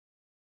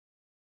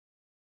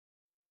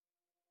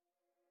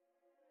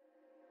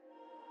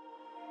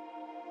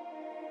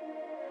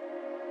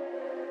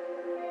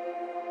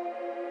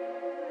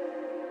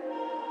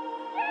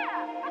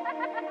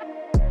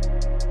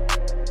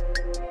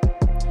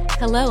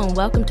Hello and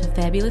welcome to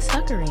Fabulous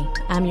Fuckery.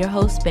 I'm your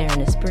host,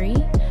 Baroness Bree,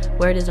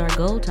 where it is our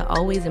goal to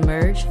always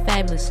emerge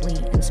fabulously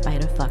in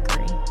spite of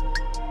fuckery.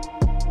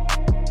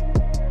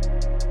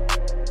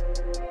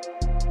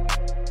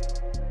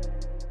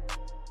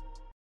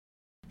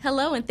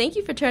 Hello and thank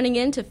you for turning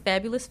in to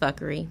Fabulous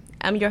Fuckery.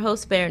 I'm your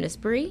host, Baroness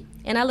Bree,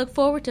 and I look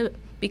forward to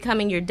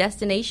becoming your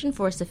destination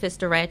for a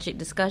sophisticated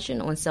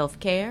discussion on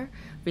self-care,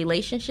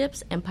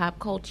 relationships, and pop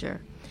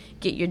culture.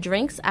 Get your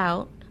drinks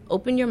out,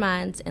 open your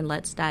minds, and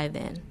let's dive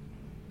in.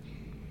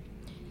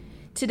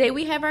 Today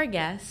we have our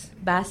guest,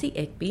 Bassy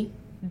Ikpe,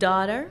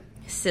 daughter,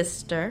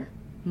 sister,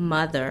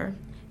 mother,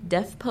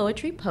 deaf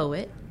poetry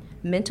poet,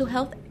 mental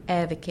health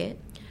advocate,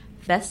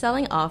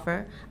 best-selling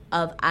author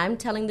of I'm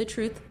Telling the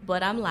Truth,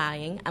 But I'm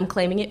Lying. I'm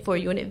claiming it for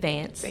you in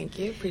advance. Thank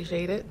you.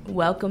 Appreciate it.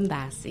 Welcome,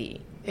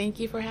 Bassy. Thank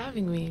you for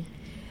having me.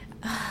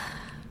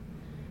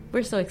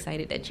 We're so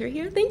excited that you're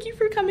here. Thank you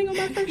for coming on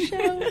my first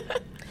show.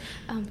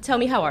 Tell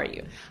me, how are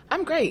you?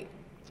 I'm great.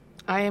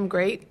 I am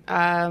great.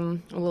 A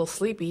little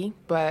sleepy,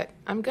 but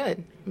I'm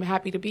good. I'm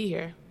happy to be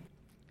here.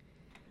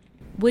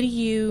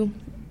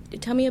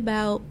 Tell me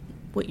about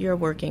what you're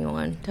working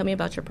on. Tell me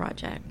about your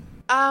project.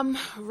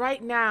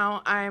 Right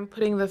now, I'm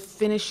putting the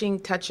finishing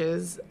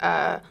touches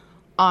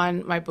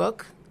on my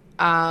book.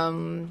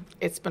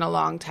 It's been a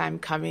long time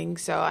coming,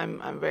 so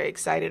I'm very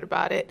excited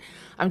about it.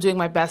 I'm doing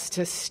my best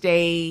to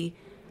stay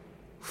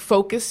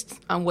focused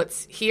on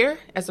what's here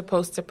as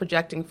opposed to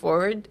projecting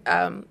forward.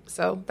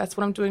 So that's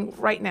what I'm doing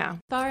right now. As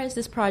far as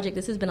this project,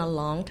 this has been a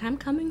long time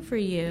coming for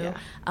you.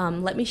 Yeah.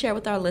 Let me share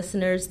with our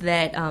listeners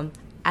that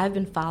I've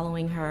been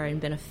following her and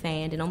been a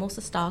fan and almost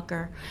a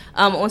stalker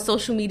on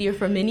social media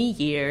for many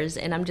years,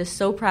 and I'm just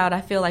so proud.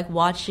 I feel like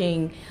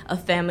watching a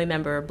family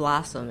member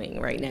blossoming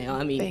right now.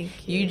 I mean,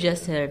 Thank you. You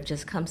just have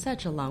just come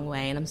such a long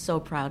way, and I'm so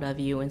proud of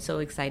you and so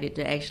excited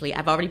to actually,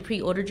 I've already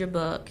pre-ordered your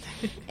book,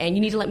 and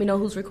you need to let me know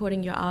who's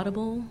recording your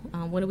Audible.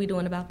 What are we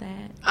doing about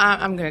that?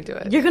 I'm going to do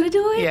it. You're going to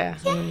do it? Yeah,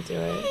 I'm going to do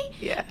it.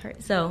 Yeah.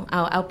 So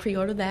I'll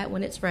pre-order that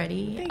when it's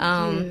ready. Thank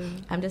you.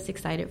 I'm just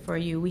excited for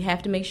you. We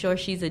have to make sure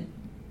she's a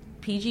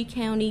PG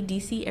County,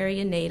 D.C.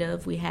 area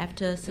native. We have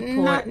to support...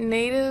 Not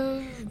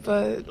native,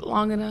 but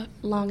long enough.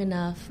 Long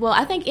enough. Well,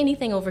 I think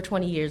anything over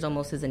 20 years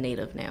almost is a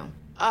native now.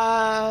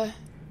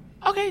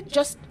 Okay, it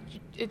just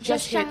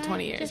hit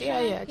 20 years. Just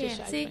Yeah, shy. just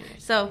shy of See? 20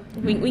 years. So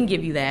we can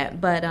give you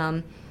that. But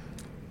can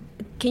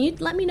you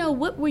let me know,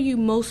 what were you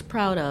most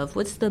proud of?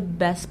 What's the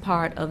best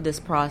part of this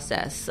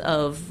process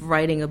of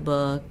writing a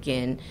book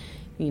and,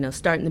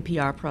 starting the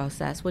PR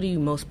process? What are you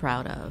most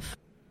proud of?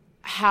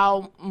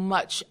 How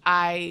much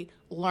I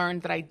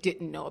learned that I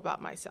didn't know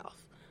about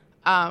myself.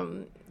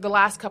 The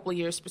last couple of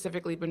years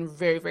specifically have been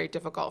very, very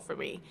difficult for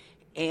me.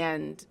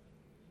 And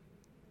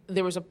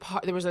there was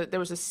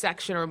a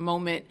section or a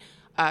moment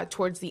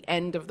towards the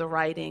end of the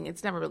writing.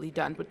 It's never really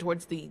done, but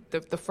towards the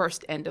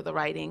first end of the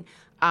writing,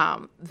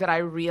 that I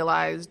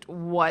realized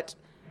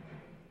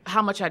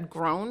how much I'd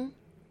grown,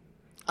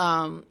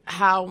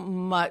 how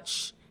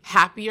much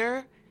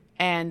happier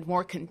and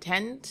more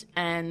content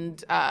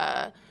and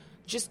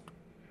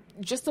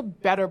just a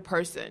better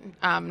person,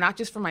 not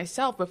just for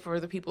myself, but for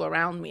the people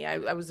around me.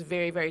 I was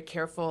very, very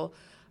careful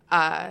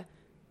to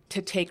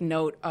take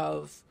note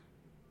of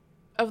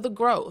the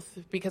growth,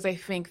 because I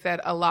think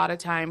that a lot of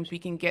times we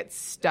can get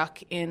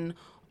stuck in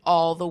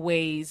all the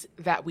ways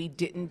that we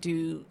didn't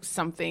do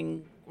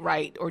something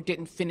right or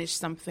didn't finish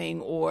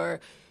something,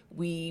 or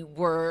we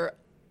were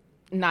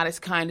not as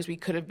kind as we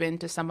could have been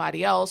to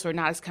somebody else, or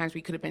not as kind as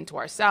we could have been to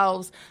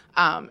ourselves.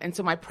 And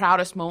so my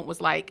proudest moment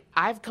was like,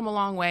 I've come a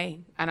long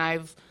way, and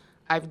I've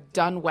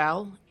done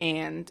well,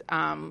 and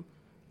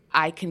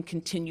I can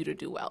continue to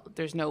do well.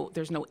 There's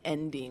no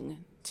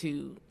ending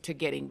to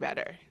getting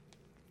better.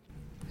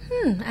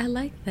 I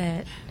like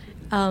that.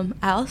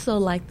 I also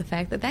like the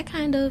fact that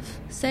kind of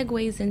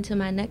segues into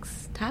my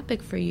next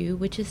topic for you,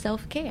 which is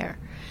self-care.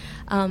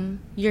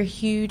 You're a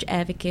huge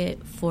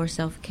advocate for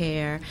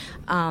self-care.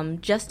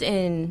 Just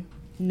in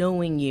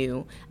knowing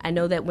you, I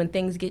know that when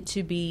things get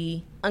to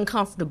be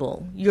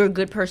uncomfortable, you're a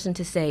good person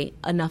to say,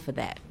 enough of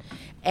that.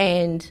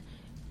 And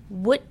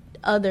what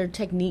other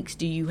techniques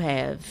do you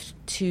have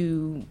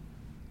to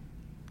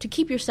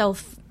keep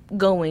yourself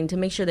going, to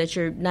make sure that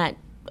you're not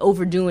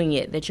overdoing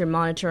it, that you're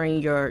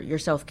monitoring your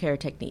self-care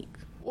technique?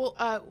 Well,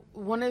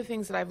 one of the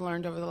things that I've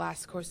learned over the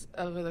course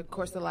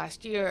of the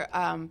last year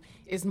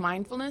is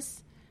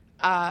mindfulness.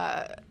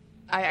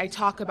 I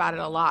talk about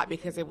it a lot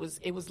because it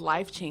was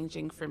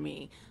life-changing for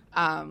me,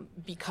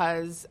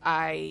 because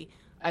I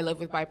live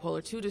with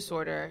bipolar 2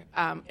 disorder.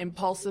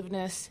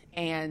 Impulsiveness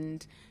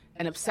and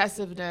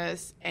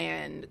obsessiveness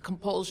and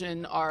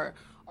compulsion are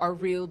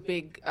real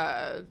big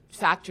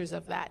factors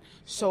of that.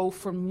 So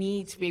for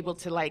me to be able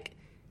to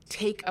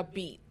take a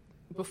beat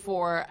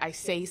before I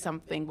say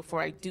something,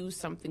 before I do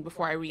something,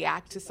 before I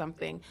react to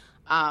something,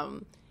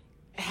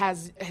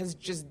 has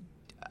just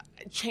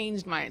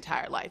changed my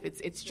entire life.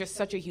 It's just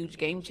such a huge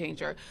game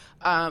changer.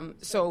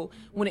 So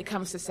when it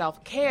comes to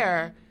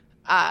self-care,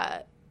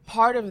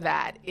 part of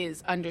that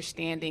is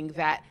understanding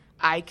that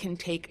I can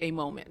take a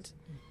moment.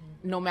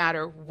 no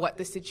matter what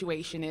the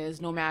situation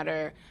is, no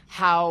matter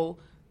how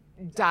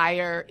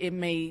dire it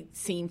may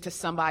seem to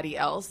somebody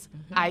else,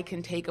 I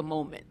can take a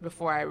moment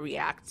before I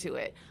react to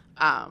it.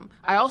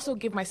 I also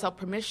give myself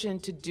permission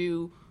to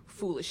do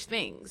foolish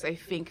things. I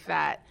think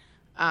that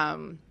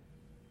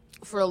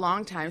for a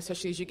long time,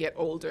 especially as you get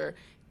older,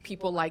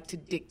 people like to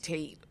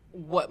dictate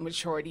what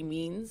maturity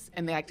means,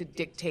 and they like to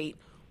dictate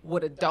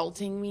what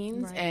adulting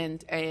means.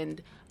 Right.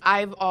 And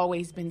I've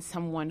always been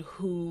someone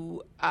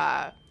who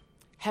I've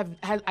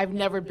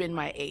never been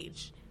my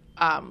age.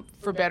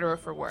 For better or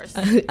for worse.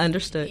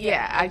 Understood.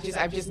 Yeah,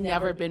 I've just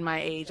never been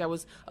my age. I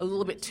was a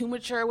little bit too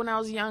mature when I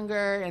was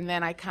younger, and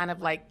then I kind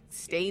of like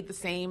stayed the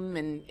same.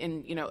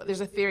 And you know,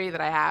 there's a theory that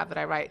I have that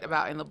I write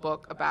about in the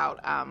book about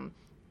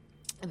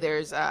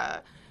there's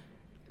I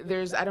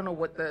don't know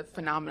what the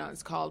phenomenon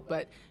is called,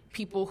 but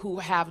people who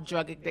have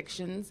drug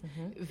addictions,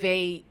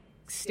 they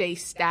stay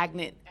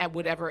stagnant at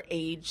whatever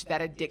age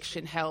that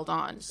addiction held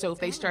on. So if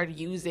they started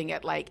using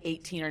at like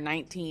 18 or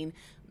 19,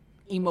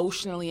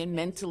 emotionally and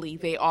mentally,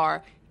 they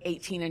are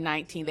 18 and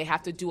 19. They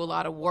have to do a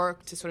lot of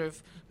work to sort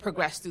of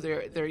progress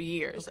through their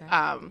years. Okay.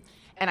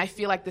 And I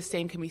feel like the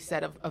same can be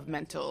said of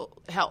mental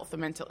health or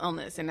mental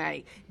illness. And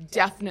I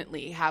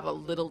definitely have a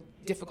little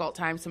difficult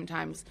time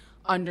sometimes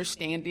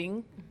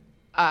understanding.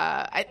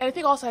 I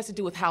think also has to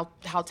do with how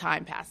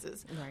time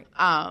passes. Right.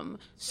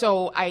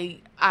 So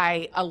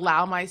I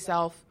allow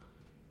myself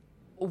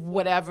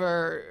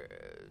whatever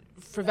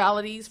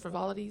frivolous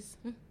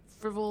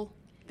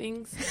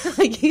things,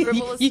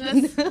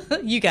 frivolousness.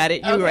 You got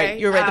it. You're right.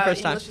 You're right the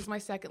first time. English is my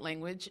second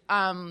language.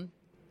 I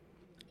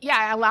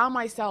allow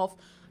myself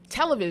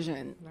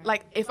television. Right.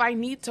 Like if I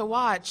need to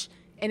watch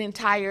an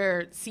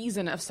entire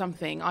season of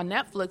something on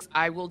Netflix,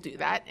 I will do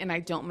that, and I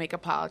don't make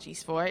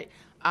apologies for it.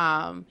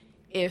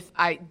 If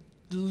I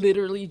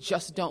literally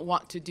just don't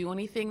want to do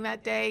anything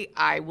that day,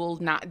 I will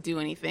not do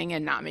anything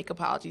and not make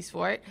apologies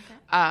for it.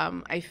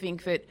 Okay. I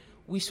think that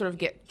we sort of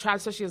get trapped,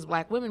 especially as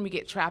Black women, we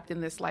get trapped in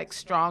this like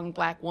strong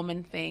Black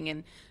woman thing,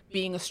 and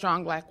being a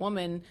strong Black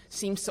woman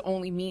seems to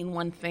only mean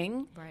one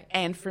thing. Right.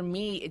 And for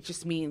me, it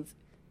just means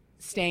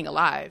staying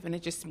alive, and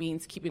it just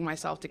means keeping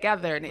myself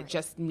together, and it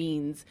just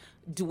means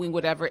doing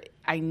whatever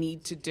I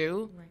need to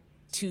do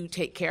to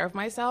take care of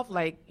myself.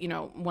 Like, you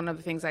know, one of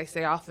the things I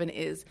say often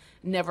is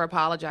never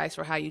apologize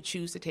for how you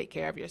choose to take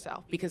care of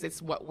yourself, because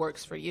it's what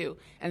works for you.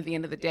 And at the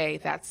end of the day,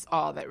 that's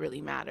all that really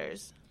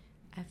matters.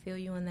 I feel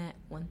you on that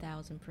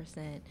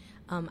 1,000%.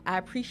 I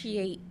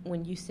appreciate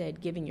when you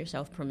said giving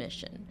yourself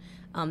permission.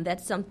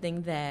 That's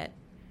something that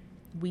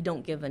we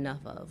don't give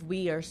enough of.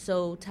 We are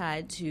so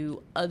tied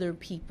to other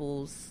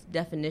people's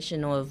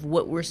definition of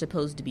what we're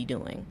supposed to be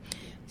doing.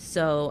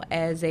 So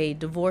as a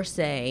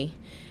divorcee,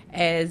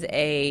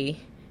 I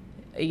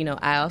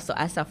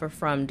suffer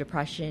from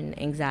depression,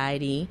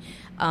 anxiety.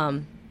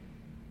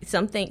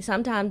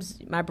 Sometimes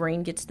my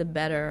brain gets the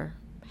better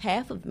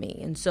half of me,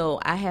 and so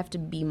I have to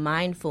be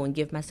mindful and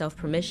give myself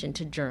permission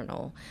to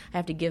journal. I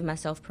have to give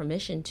myself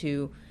permission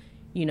to,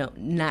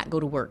 not go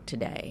to work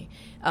today.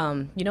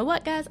 You know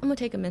what, guys? I'm gonna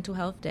take a mental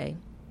health day.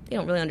 They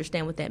don't really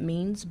understand what that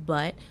means,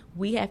 but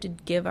we have to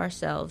give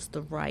ourselves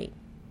the right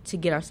to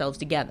get ourselves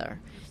together.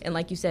 And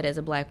like you said, as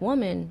a Black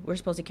woman, we're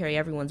supposed to carry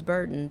everyone's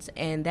burdens,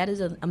 and that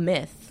is a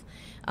myth.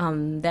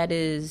 That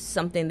is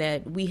something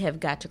that we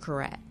have got to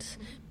correct,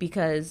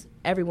 because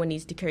everyone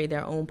needs to carry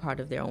their own part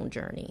of their own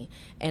journey,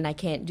 and I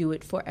can't do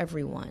it for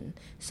everyone.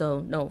 So,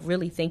 no,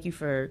 really, thank you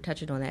for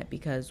touching on that,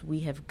 because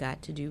we have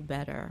got to do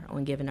better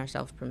on giving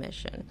ourselves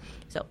permission.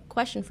 So,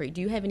 question for you,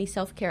 do you have any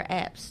self-care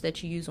apps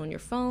that you use on your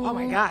phone? Oh,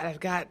 my God, I've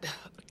got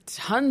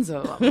tons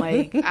of them.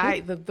 Like,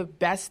 the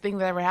best thing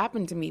that ever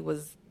happened to me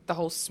was the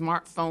whole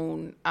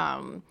smartphone,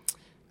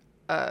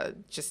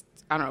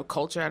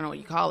 culture, I don't know what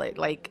you call it.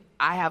 Like,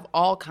 I have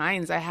all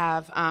kinds. I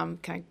have, can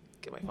I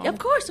get my phone? Of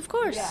course.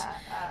 Yeah.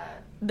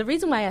 The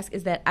reason why I ask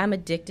is that I'm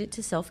addicted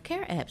to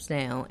self-care apps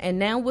now. And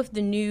now with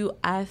the new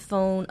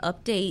iPhone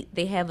update,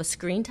 they have a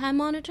screen time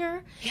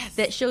monitor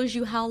that shows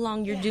you how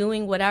long you're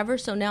doing whatever.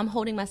 So now I'm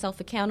holding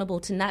myself accountable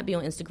to not be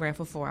on Instagram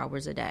for 4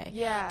 hours a day.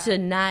 Yeah. To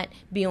not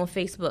be on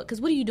Facebook. Because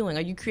what are you doing?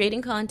 Are you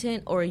creating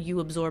content, or are you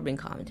absorbing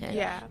content?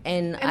 Yeah.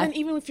 And then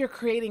even if you're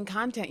creating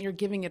content, you're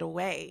giving it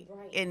away.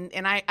 Right.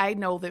 And I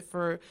know that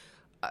for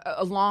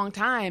a long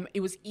time, it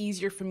was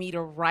easier for me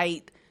to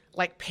write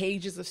like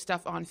pages of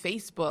stuff on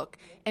Facebook,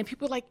 and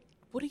people are like,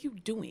 what are you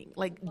doing?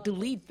 Like,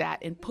 delete that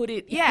and put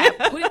it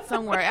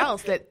somewhere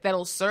else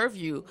that'll serve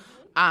you.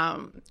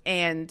 But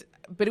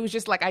it was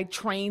just like I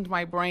trained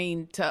my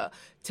brain to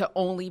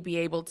only be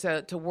able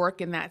to work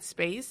in that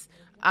space,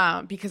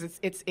 because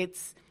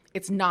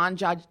it's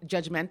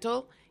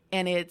non-judgmental,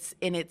 and it's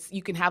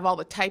you can have all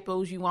the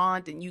typos you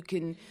want, and you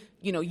can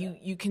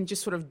you can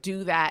just sort of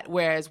do that.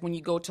 Whereas when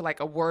you go to like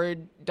a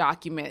Word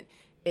document,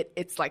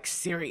 it's like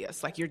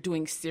serious, like you're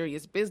doing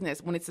serious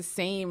business, when it's the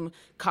same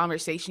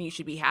conversation you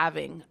should be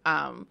having.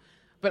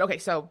 But okay,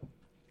 so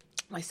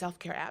my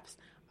self-care apps.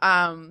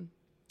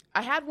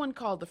 I had one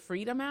called the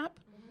Freedom app.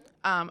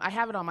 I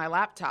have it on my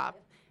laptop,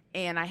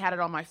 and I had it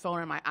on my phone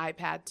and my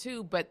iPad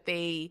too, but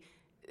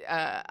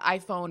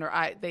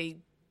iPhone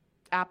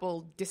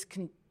Apple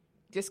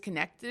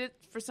disconnected it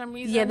for some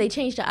reason. Yeah, they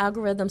changed the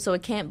algorithm so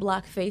it can't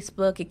block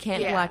Facebook, it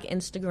can't block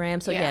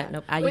Instagram. So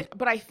no,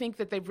 but I think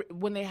that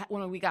when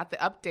we got the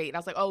update, I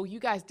was like, oh, you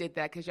guys did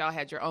that because y'all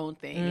had your own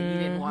thing and you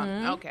didn't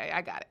want. Okay,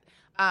 I got it.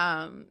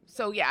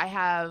 So yeah, I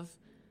have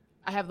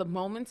the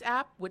Moments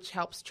app, which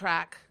helps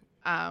track.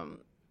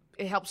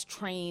 It helps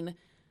train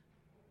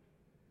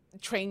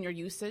your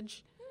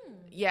usage.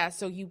 Yeah,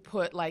 so you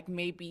put like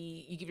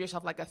maybe you give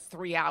yourself like a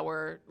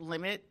 3-hour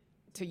limit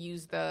to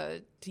use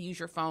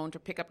your phone, to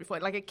pick up your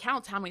phone. Like it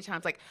counts how many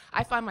times. Like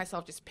I find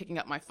myself just picking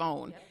up my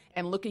phone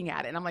and looking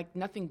at it, and I'm like,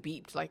 nothing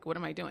beeped. Like, what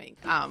am I doing?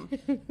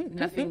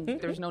 Nothing.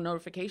 There's no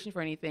notification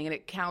for anything, and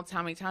it counts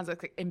how many times.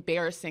 Like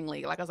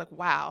embarrassingly, like I was like,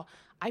 wow,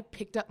 I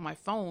picked up my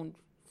phone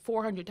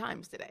 400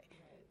 times today.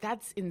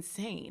 That's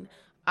insane.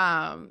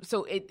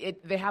 So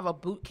they have a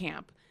boot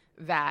camp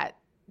that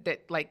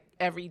like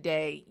every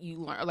day you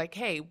learn, like,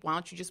 hey, why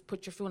don't you just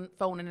put your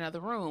phone in another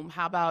room?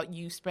 How about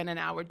you spend an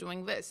hour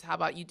doing this? How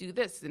about you do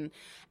this? And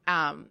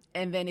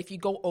then if you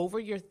go over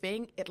your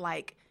thing, it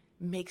like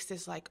makes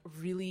this like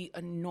really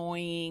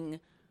annoying,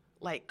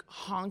 like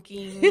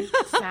honking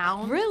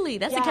sound. Really?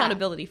 That's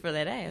accountability for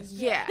that ass.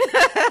 Yeah.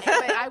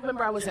 And I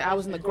remember I was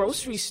in the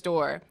grocery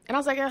store and I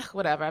was like,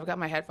 whatever, I've got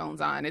my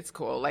headphones on. It's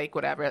cool. Like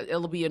whatever.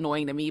 It'll be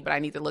annoying to me, but I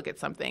need to look at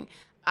something.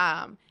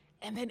 And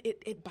then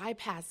it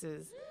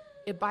bypasses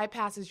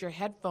your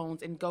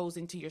headphones and goes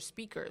into your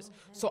speakers. Okay.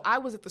 So I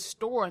was at the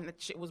store and the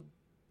shit was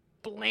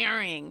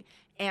blaring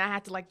and I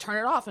had to like turn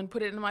it off and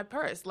put it in my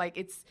purse. Like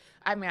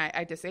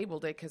I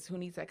disabled it because who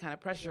needs that kind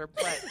of pressure?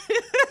 But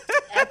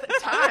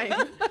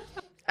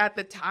at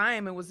the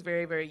time it was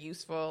very, very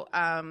useful.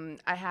 I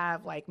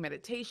have like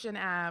meditation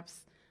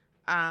apps.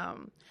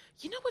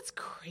 You know what's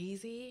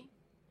crazy?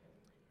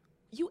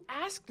 You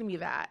asked me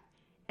that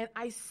and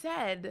I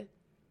said,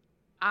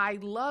 I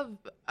love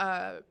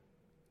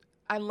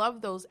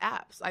those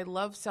apps. I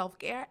love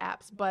self-care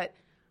apps, but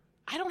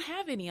I don't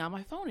have any on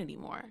my phone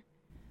anymore.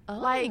 Oh.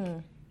 Like,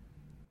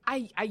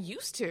 I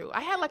used to.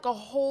 I had like a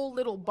whole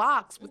little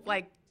box with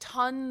like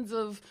tons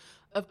of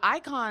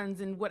icons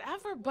and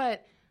whatever,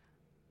 but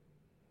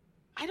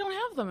I don't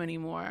have them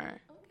anymore.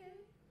 Okay.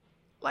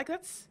 Like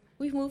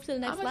we've moved to the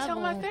next level. I'm gonna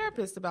tell my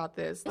therapist about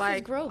this. This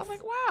is growth. I was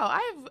like, wow,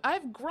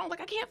 I've grown.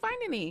 Like I can't find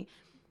any.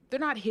 They're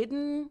not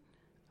hidden.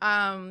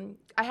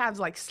 I have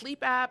like sleep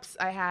apps.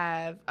 I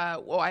have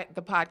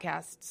the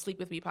podcast Sleep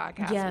With Me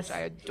podcast, which I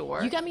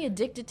adore. You got me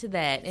addicted to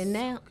that, and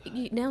now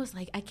it's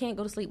like I can't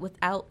go to sleep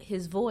without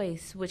his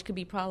voice, which could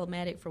be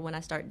problematic for when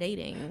I start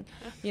dating.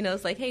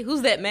 It's like, hey,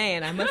 who's that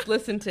man? I must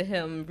listen to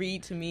him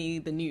read to me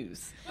the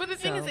news. But the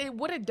thing is,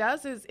 what it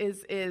does is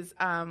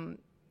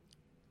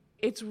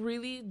it's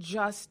really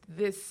just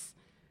this.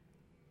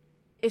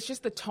 It's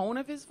just the tone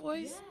of his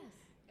voice. Yeah.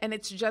 And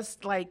it's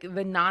just like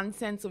the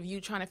nonsense of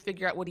you trying to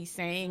figure out what he's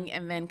saying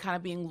and then kind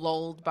of being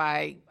lulled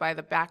by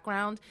the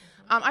background.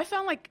 I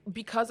found like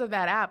because of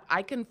that app,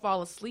 I can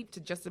fall asleep to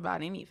just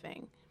about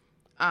anything.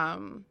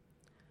 Sorry,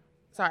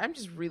 I'm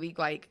just really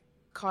like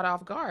caught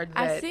off guard.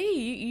 I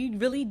see. You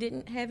really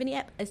didn't have any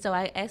app. So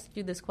I asked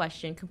you this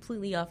question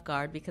completely off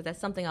guard because that's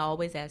something I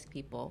always ask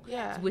people.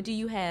 Yeah. So what do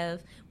you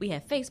have? We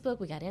have Facebook,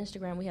 we got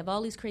Instagram, we have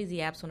all these crazy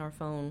apps on our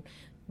phone.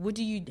 What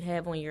do you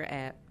have on your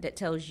app that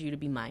tells you to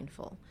be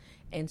mindful?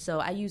 And so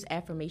I use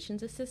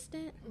Affirmations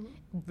Assistant,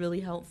 really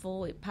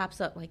helpful. It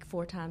pops up like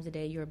 4 times a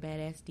day, you're a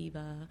badass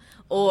diva.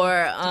 Or,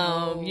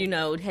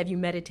 have you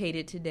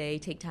meditated today?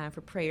 Take time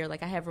for prayer.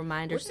 Like I have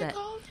reminders set.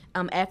 What's it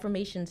called?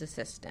 Affirmations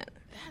Assistant.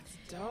 That's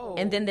dope.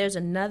 And then there's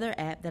another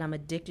app that I'm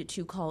addicted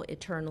to called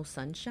Eternal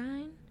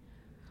Sunshine,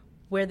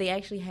 where they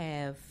actually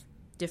have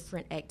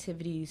different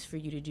activities for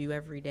you to do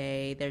every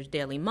day. There's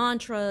daily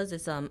mantras.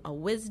 It's a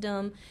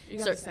wisdom. You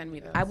gotta send me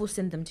those. I will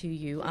send them to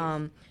you.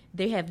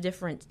 They have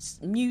different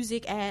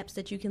music apps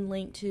that you can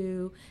link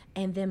to.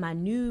 And then my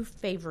new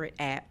favorite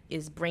app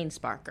is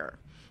BrainSparker,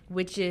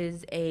 which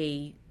is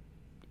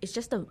it's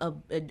just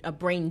a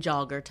brain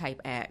jogger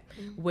type app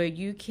where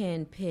you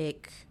can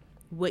pick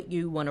what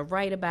you want to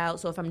write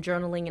about. So if I'm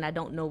journaling and I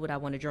don't know what I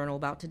want to journal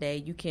about today,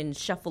 you can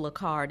shuffle a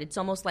card. It's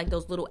almost like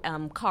those little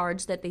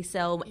cards that they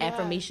sell,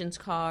 affirmations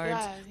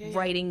cards,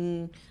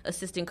 writing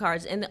assistant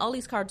cards. And all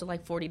these cards are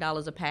like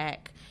 $40 a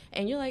pack.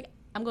 And you're like,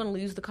 I'm going to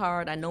lose the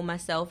card. I know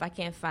myself. I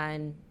can't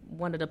find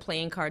one of the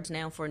playing cards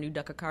now for a new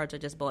deck of cards I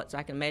just bought. So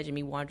I can imagine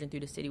me wandering through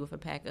the city with a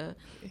pack of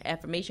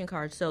affirmation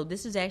cards. So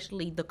this is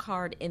actually the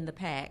card in the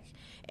pack.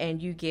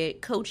 And you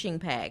get coaching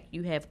pack.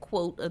 You have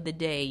quote of the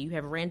day. You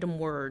have random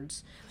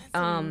words.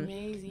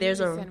 Amazing.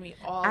 Send me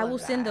all I will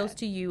send those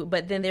to you,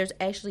 but then there's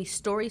actually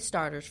story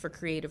starters for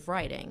creative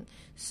writing.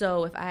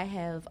 So if I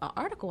have an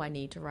article I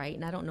need to write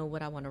and I don't know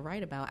what I want to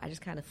write about, I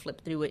just kind of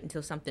flip through it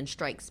until something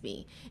strikes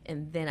me,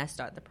 and then I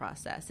start the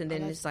process. And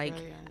then it's like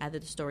either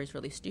the story's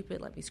really stupid,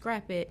 let me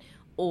scrap it,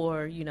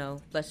 or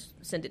let's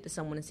send it to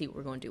someone and see what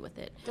we're going to do with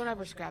it. Don't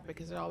ever scrap it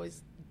because there are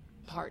always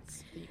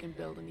parts that you can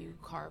build and you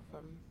carve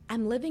from.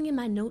 I'm living in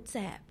my Notes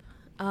app.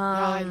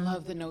 I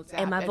love the Notes app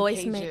and my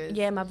voicemail.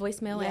 Yeah, my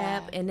voicemail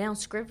app. And now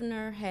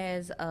Scrivener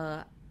has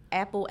a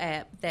Apple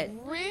app that.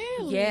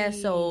 Really? Yeah,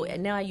 so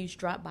and now I use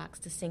Dropbox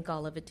to sync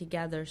all of it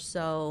together.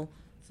 So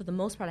for the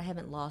most part, I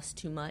haven't lost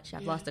too much.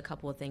 I've lost a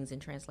couple of things in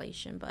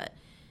translation, but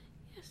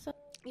yeah. So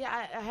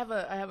yeah, I have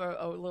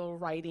a little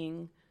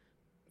writing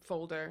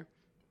folder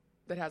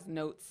that has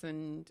notes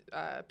and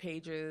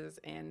pages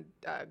and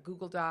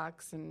Google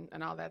Docs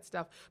and all that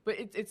stuff. But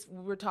it's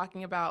we're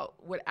talking about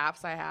what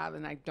apps I have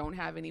and I don't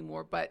have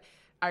anymore. But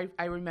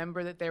I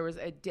remember that there was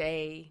a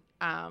day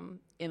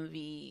in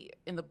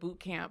the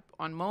boot camp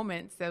on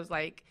Moments that was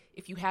like,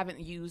 if you haven't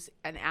used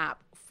an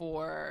app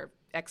for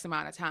X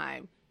amount of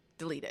time,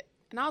 delete it.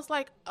 And I was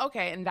like,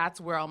 okay, and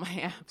that's where all my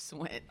apps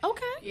went.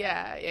 okay,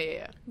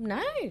 Yeah.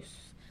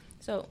 nice.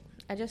 So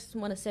I just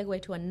want to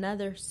segue to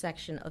another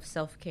section of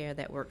self-care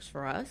that works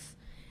for us.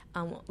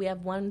 We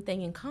have one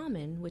thing in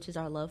common, which is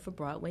our love for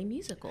Broadway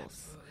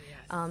musicals.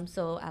 Yes.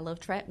 So I love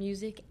trap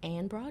music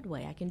and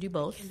Broadway. I can do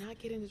both. I cannot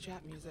get into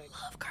trap music.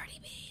 Love Cardi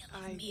B.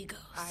 I love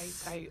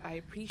Migos. I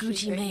appreciate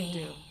Gucci that Mane.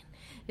 you do.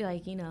 You're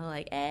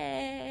like,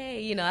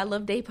 hey, I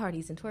love day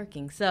parties and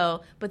twerking.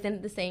 So, but then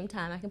at the same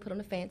time, I can put on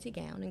a fancy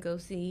gown and go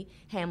see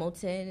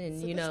Hamilton and,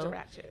 So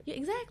ratchet. Yeah,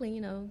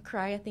 exactly,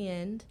 cry at the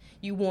end.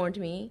 You warned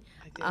me.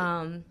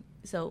 I did.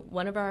 So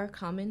one of our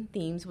common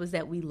themes was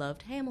that we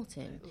loved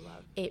Hamilton.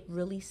 It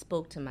really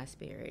spoke to my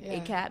spirit. Yeah.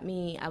 It kept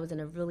me, I was in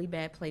a really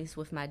bad place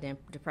with my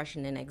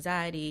depression and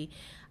anxiety.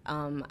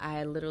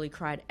 I literally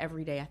cried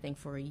every day, I think,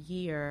 for a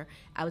year.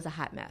 I was a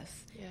hot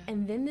mess. Yeah.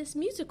 And then this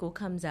musical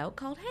comes out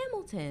called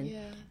Hamilton.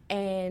 Yeah.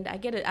 And I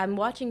get it. I'm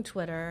watching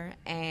Twitter,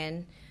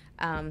 and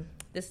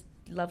this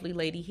lovely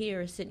lady here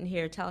is sitting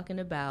here talking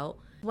about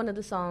one of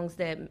the songs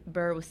that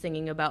Burr was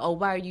singing about,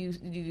 why do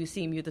you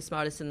seem you're the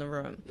smartest in the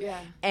room? Yeah.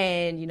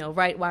 And,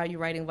 why are you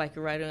writing like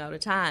you're writing out of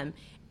time?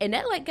 And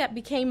that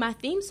became my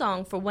theme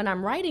song for when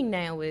I'm writing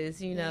now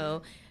is,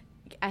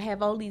 I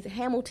have all these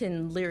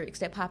Hamilton lyrics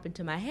that pop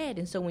into my head.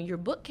 And so when your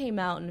book came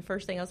out, and the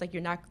first thing I was like,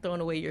 you're not throwing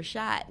away your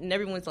shot. And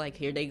everyone's like,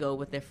 here they go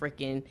with their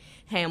freaking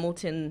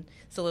Hamilton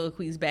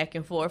soliloquies back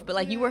and forth.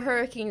 But you were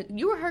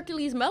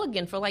Hercules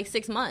Mulligan for like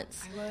 6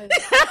 months.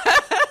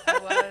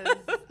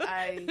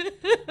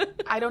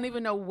 I don't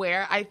even know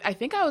where. I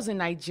think I was in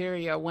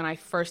Nigeria when I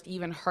first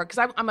even heard,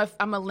 because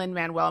I'm a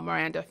Lin-Manuel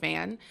Miranda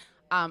fan,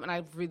 and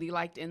I really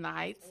liked In the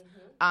Heights.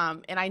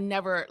 And I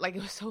never, it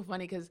was so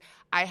funny because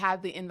I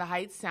had the In the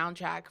Heights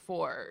soundtrack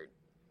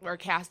or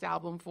cast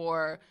album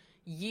for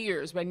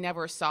years, but I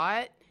never saw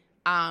it.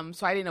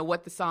 So I didn't know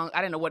what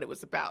I didn't know what it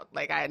was about.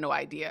 I had no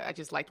idea. I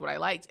just liked what I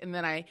liked. And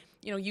then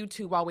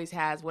YouTube always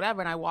has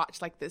whatever, and I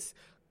watched this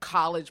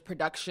college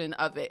production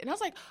of it. And I was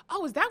like,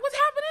 oh, is that what's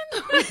happening?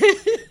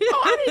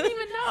 Oh, I didn't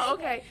even know.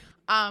 Okay.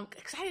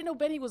 Because I didn't know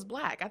Benny was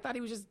black. I thought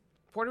he was just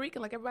Puerto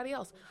Rican like everybody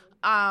else.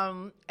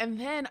 And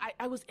then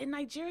I was in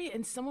Nigeria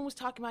and someone was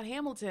talking about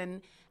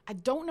Hamilton. I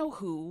don't know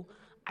who.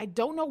 I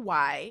don't know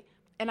why.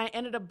 And I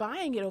ended up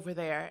buying it over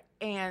there.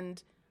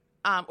 And,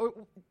 I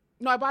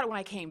bought it when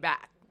I came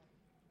back.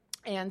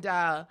 And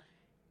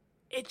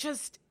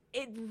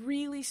it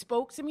really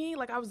spoke to me.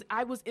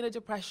 I was in a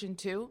depression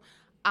too.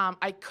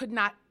 I could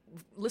not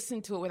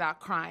listen to it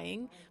without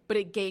crying, but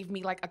it gave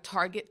me a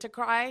target to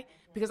cry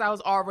because I was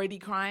already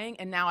crying,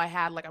 and now I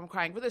had I'm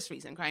crying for this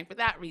reason, crying for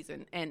that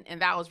reason, and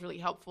that was really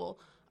helpful.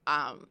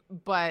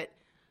 But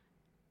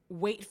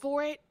Wait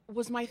For It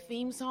was my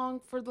theme song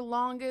for the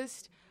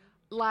longest.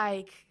 I'm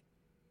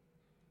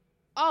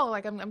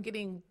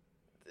getting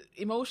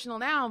emotional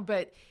now,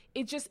 but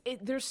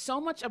there's so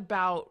much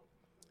about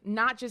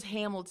not just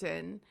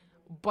Hamilton,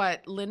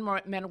 but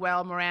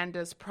Lin-Manuel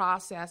Miranda's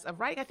process of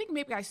writing. I think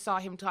maybe I saw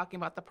him talking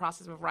about the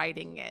process of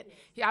writing it.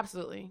 Yeah,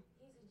 absolutely.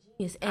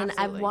 Yes, and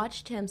I've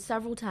watched him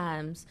several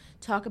times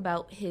talk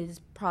about his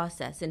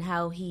process and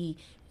how he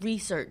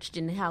researched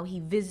and how he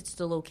visits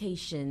the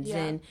locations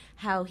and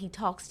how he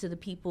talks to the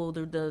people,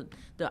 the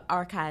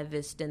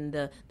archivists and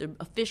the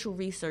official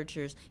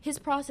researchers. His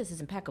process is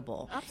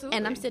impeccable. Absolutely.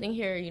 And I'm sitting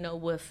here,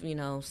 with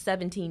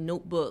 17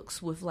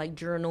 notebooks with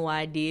journal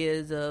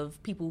ideas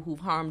of people who've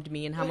harmed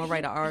me and how I'm gonna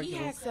write an article.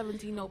 He has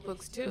 17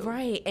 notebooks too.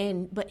 Right,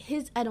 but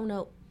his, I don't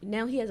know.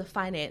 Now he has a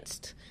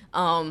financed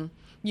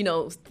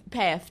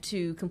path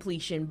to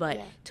completion,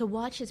 but to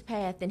watch his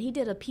path, and he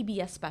did a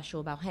PBS special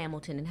about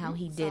Hamilton and how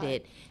he did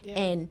it,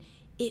 and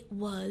it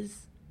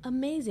was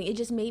amazing. It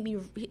just made me,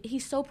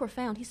 he's so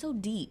profound, he's so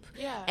deep,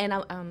 and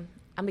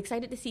I'm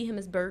excited to see him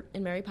as Bert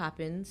in Mary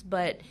Poppins,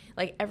 but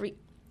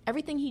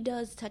everything he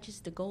does turns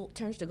to gold.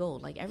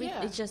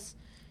 It's just,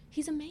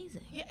 he's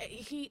amazing.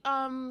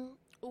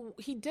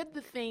 He did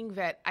the thing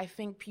that I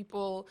think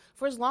people,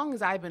 for as long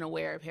as I've been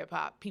aware of hip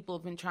hop, people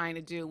have been trying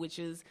to do, which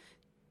is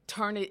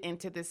turn it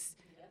into this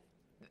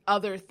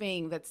other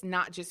thing that's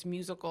not just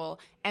musical.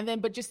 And then,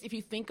 but just if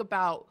you think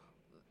about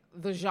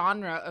the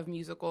genre of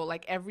musical,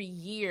 every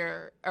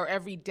year or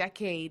every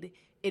decade,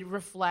 it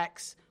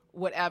reflects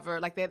whatever,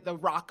 the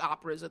rock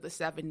operas of the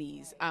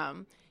 70s.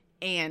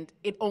 And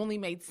it only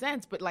made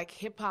sense, but like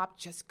hip hop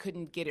just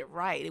couldn't get it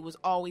right. It was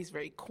always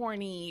very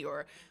corny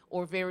or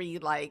very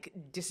like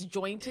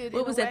disjointed.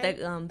 What was that?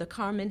 The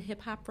Carmen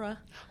hip opera?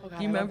 Oh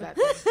God, you remember? I love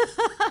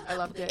that. I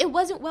loved it. It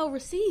wasn't well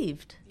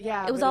received.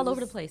 Yeah, it was all over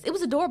the place. It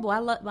was adorable.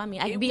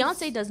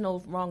 Beyonce does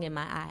no wrong in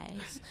my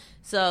eyes.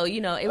 So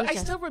it was. I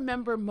still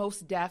remember Mos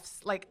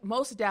Def's. Like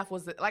Mos Def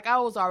was like I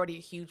was already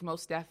a huge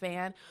Mos Def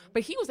fan,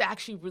 but he was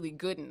actually really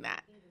good in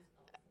that.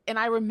 And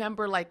I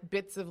remember like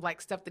bits of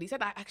like stuff that he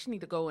said. I actually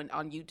need to go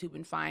on YouTube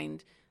and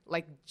find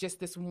like just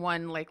this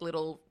one like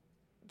little.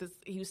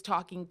 He was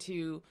talking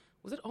to,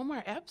 was it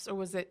Omar Epps or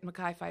was it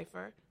Mekhi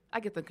Phifer? I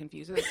get them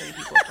confused. They're the same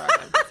people as far as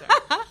I'm concerned.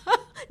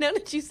 Now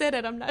that you said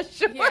it, I'm not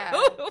sure. Yeah,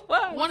 who it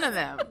was. One of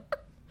them.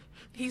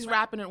 He's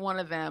rapping at one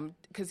of them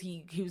because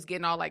he was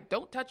getting all like,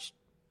 "Don't touch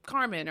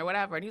Carmen" or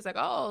whatever, and he was like,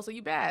 "Oh, so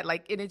you bad?"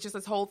 Like, and it's just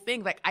this whole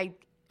thing. Like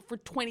for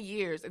 20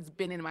 years, it's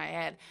been in my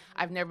head.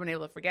 I've never been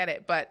able to forget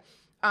it, but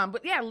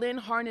yeah, Lin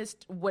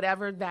harnessed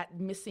whatever that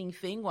missing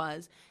thing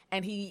was,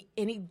 and he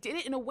did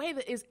it in a way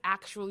that is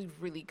actually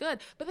really good.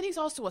 But then he's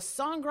also a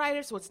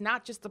songwriter, so it's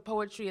not just the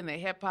poetry and the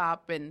hip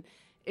hop, and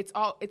it's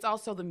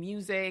also the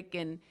music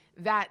and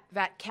that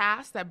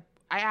cast. That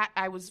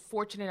I was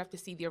fortunate enough to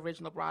see the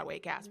original Broadway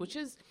cast, which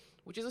is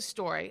a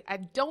story. I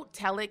don't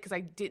tell it because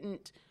I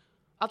didn't.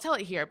 I'll tell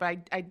it here,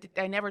 but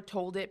I never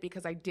told it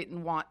because I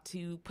didn't want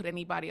to put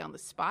anybody on the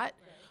spot.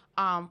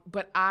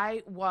 But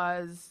I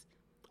was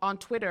on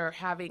Twitter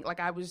having, like,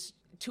 I was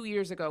 2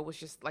 years ago was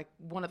just like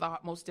one of the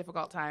most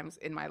difficult times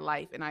in my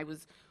life, and I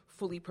was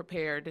fully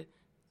prepared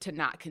to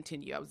not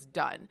continue. I was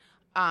done.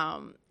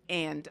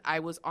 And I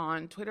was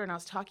on Twitter and I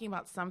was talking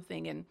about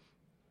something, and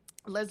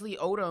Leslie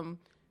Odom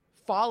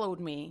followed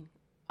me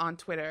on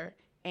Twitter,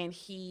 and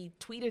he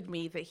tweeted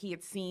me that he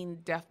had seen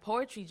Def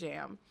Poetry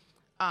Jam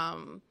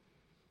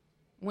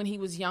when he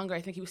was younger. I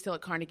think he was still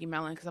at Carnegie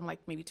Mellon because I'm like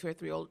maybe 2 or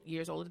 3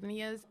 years older than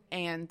he is.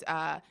 And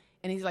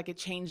he's like, it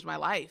changed my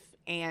life.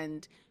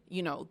 And,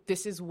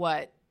 this is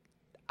what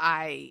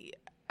I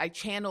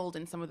channeled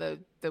in some of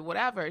the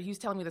whatever. He was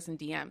telling me this in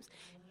DMs.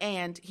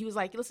 And he was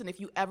like, listen, if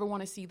you ever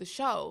want to see the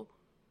show,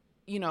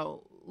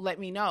 let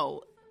me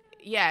know.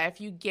 Yeah, if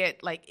you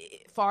get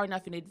like far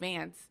enough in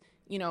advance,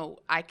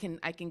 I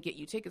can get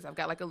you tickets. I've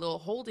got like a little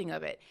holding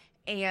of it.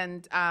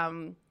 And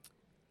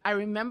I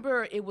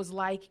remember it was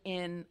like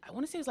I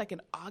want to say it was like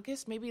in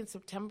August, maybe in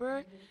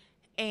September. Mm-hmm.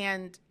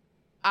 And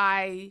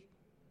I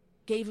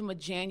gave him a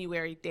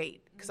January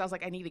date because I was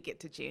like, I need to get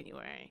to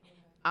January.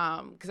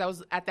 Because I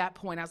was at that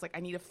point, I was like,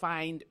 I need to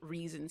find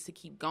reasons to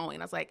keep going.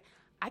 I was like,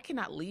 I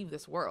cannot leave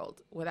this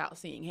world without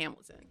seeing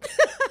Hamilton.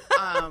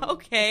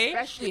 Okay.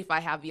 Especially if I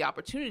have the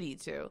opportunity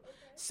to.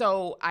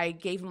 So I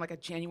gave him like a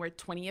January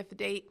 20th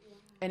date,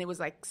 and it was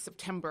like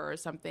September or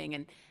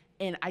something.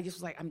 And I just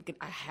was like,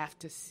 I have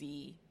to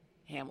see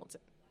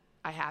Hamilton.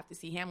 I have to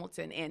see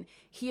Hamilton. And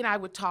he and I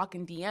would talk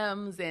in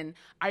DMs, and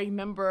I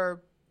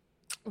remember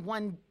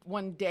one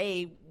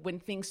day when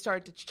things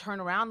started to turn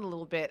around a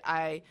little bit,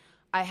 I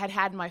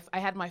had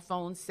my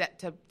phone set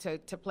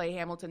to play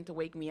Hamilton to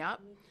wake me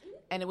up,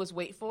 and it was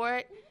Wait For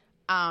It.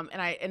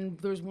 And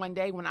there was one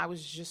day when I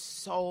was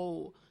just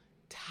so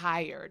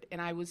tired,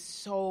 and I was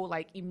so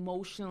like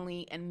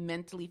emotionally and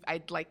mentally,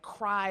 I'd like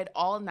cried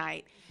all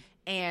night,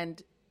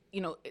 and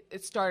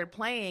it started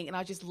playing, and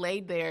I just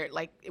laid there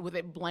like with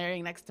it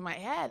blaring next to my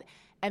head,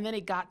 and then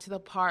it got to the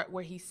part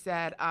where he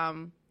said,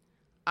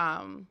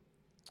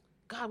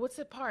 God, what's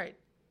the part?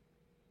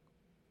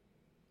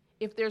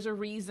 If there's a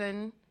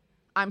reason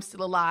I'm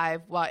still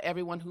alive while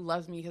everyone who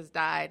loves me has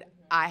died,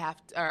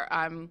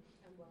 I'm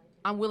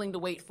willing to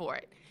wait for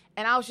it.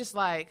 And I was just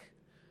like,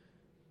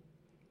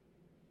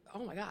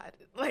 oh my God,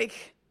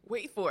 like,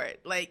 wait for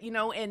it. Like, and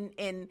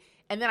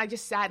then I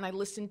just sat and I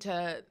listened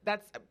to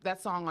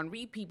that song on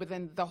repeat, but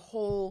then the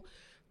whole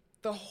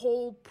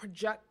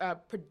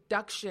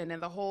production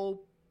and the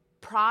whole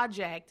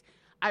project,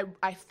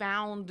 I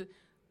found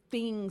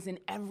things in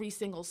every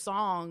single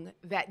song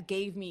that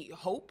gave me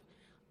hope.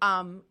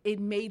 It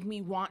made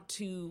me want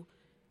to,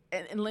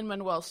 and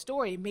Lin-Manuel's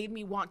story made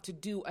me want to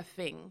do a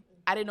thing.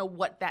 I didn't know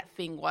what that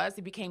thing was.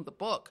 It became the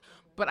book,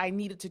 but I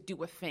needed to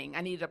do a thing.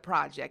 I needed a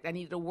project. I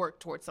needed to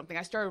work towards something.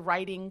 I started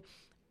writing,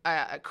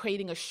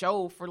 creating a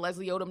show for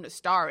Leslie Odom to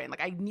star in.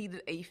 Like, I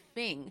needed a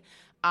thing.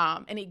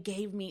 And it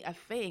gave me a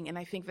thing. And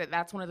I think that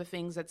that's one of the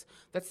things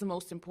that's the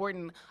most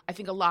important. I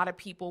think a lot of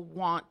people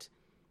want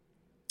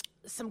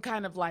some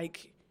kind of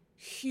like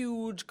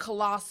huge,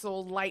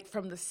 colossal light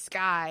from the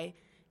sky.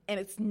 And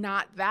it's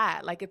not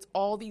that. Like, it's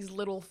all these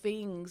little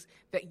things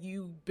that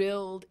you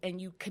build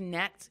and you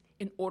connect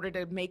in order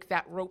to make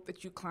that rope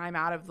that you climb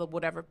out of the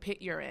whatever pit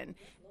you're in.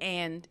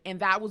 And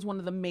that was one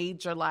of the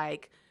major,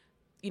 like,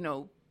 I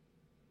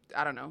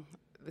don't know.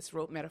 This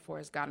rope metaphor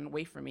has gotten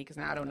away from me because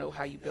now I don't know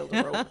how you build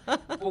a rope.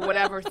 But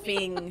whatever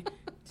thing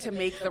to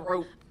make the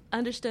rope.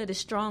 Understood is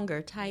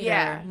stronger,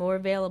 tighter, more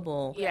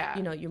available. Yeah.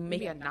 You're making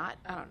maybe a knot.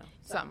 I don't know.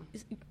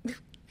 Something.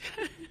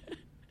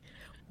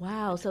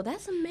 Wow, so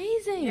that's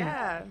amazing.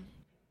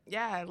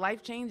 Yeah,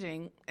 life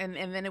changing. And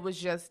then it was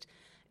just,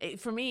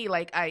 for me,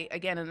 like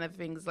another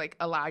thing is like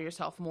allow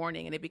yourself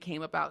mourning, and it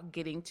became about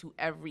getting to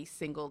every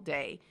single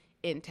day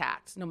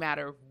intact, no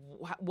matter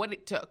what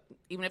it took,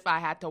 even if I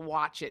had to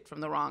watch it from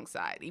the wrong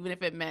side, even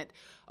if it meant,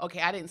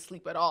 okay, I didn't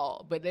sleep at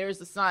all, but there's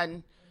the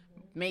sun,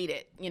 made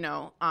it,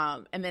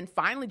 and then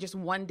finally just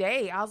one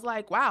day I was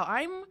like, wow,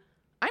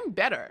 I'm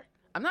better.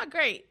 I'm not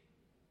great.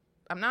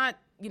 I'm not,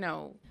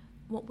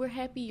 Well, we're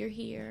happy you're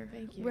here.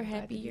 Thank you. We're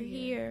happy you're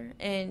here.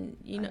 And,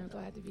 I'm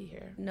glad to be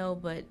here. No,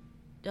 but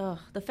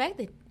the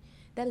fact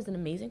that is an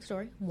amazing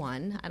story.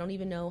 One, I don't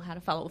even know how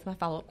to follow up with my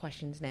follow-up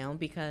questions now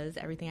because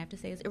everything I have to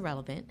say is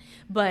irrelevant.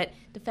 But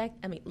the fact,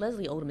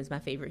 Leslie Odom is my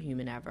favorite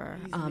human ever.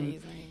 He's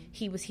amazing.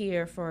 He was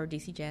here for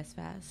DC Jazz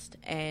Fest,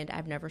 and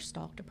I've never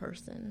stalked a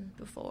person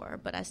before,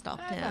 but I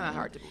stalked him. That's not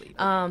hard to believe.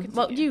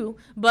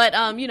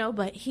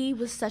 But he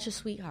was such a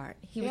sweetheart.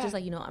 He was just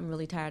like, I'm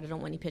really tired. I don't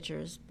want any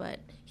pictures,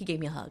 but he gave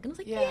me a hug. And I was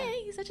like,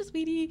 yay, he's such a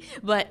sweetie.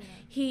 But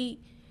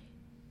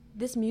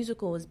this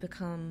musical has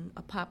become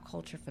a pop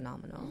culture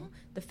phenomenon. Mm-hmm.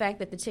 The fact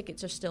that the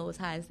tickets are still as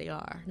high as they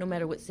are, no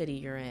matter what city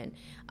you're in.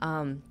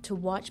 To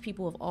watch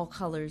people of all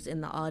colors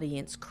in the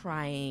audience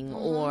crying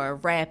or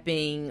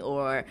rapping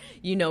or,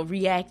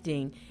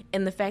 reacting.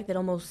 And the fact that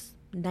almost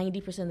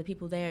 90% of the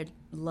people there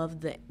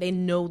they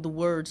know the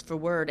words for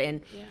word.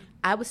 And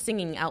I was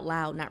singing out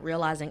loud, not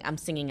realizing I'm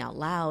singing out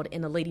loud,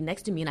 and the lady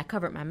next to me, and I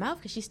covered my mouth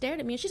because she stared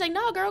at me, and she's like,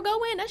 no, girl, go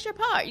in. That's your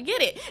part. You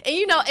get it.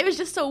 And, it was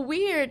just so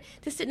weird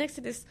to sit next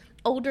to this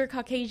older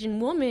Caucasian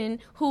woman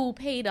who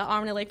paid an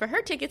arm and a leg for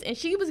her tickets, and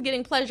she was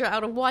getting pleasure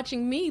out of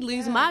watching me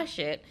lose my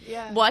shit,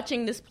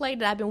 watching this play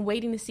that I've been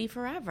waiting to see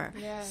forever.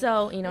 Yeah.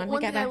 So, and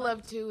one thing I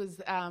love, too, is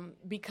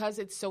because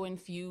it's so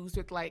infused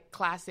with, like,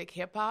 classic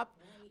hip-hop,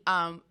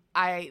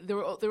 there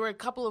were a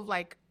couple of,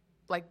 like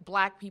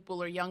black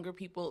people or younger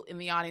people in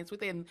the audience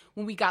with it. And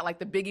when we got like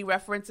the Biggie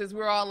references, we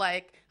were all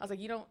like, I was like,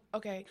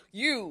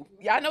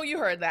 I know you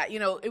heard that.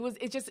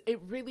 It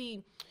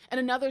really, and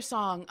another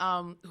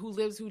song, Who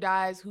Lives, Who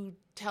Dies, Who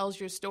Tells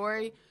Your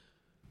Story.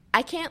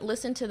 I can't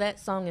listen to that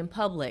song in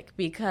public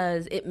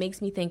because it makes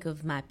me think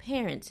of my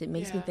parents. It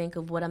makes me think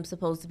of what I'm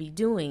supposed to be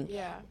doing.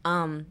 Yeah.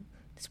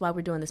 That's why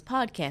we're doing this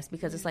podcast,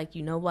 because it's like,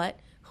 you know what?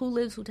 Who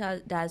lives, who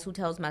dies, who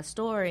tells my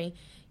story?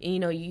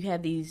 And, you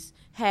have these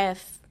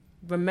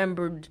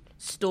half-remembered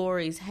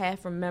stories,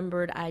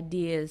 half-remembered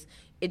ideas.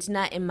 It's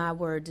not in my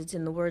words. It's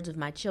in the words of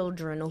my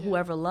children or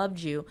whoever loved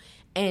you.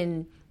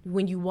 And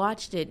when you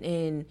watched it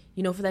and,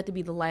 for that to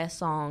be the last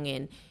song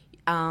and,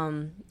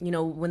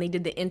 when they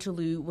did the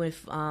interlude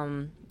with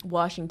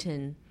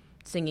Washington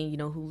singing,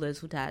 Who Lives,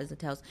 Who Dies, Who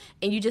Tells.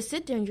 And you just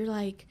sit there and you're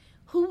like,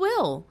 who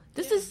will?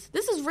 This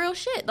is real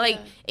shit. Like,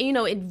 and,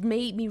 it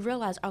made me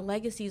realize our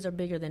legacies are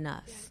bigger than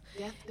us.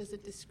 Death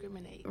doesn't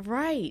discriminate.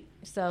 Right.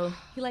 So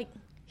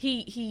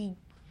he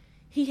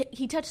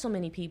touched so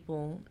many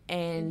people,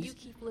 and you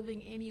keep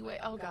living anyway.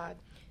 Oh God.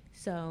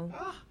 So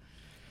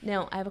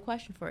now I have a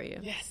question for you.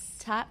 Yes.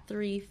 Top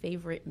 3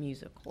 favorite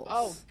musicals.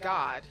 Oh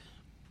God.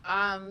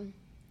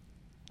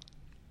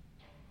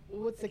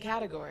 What's the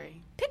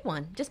category? Pick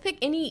one. Just pick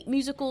any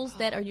musicals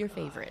that are your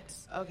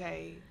favorites.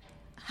 Okay.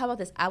 How about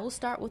this? I will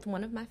start with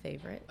one of my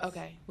favorites.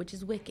 Okay. Which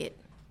is Wicked.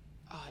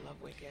 Oh, I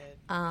love Wicked.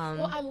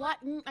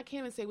 I can't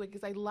even say Wicked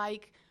because I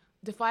like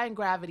Defying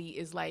Gravity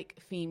is like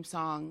theme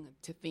song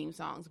to theme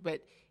songs,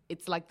 but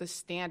it's like the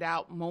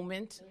standout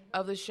moment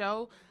of the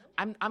show.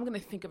 I'm gonna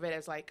think of it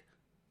as like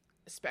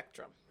a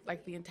spectrum,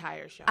 like the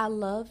entire show. I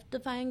love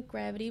Defying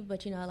Gravity,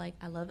 but I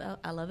love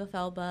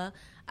Elphaba,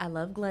 I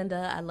love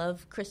Glenda, I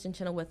love Kristen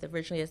Chenoweth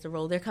originally as the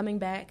role. They're coming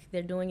back.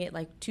 They're doing it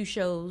like 2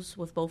 shows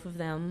with both of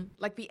them.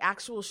 Like the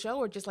actual show,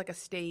 or just like a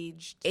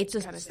staged? It's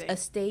a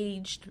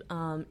staged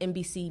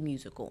NBC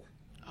musical.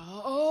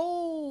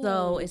 Oh.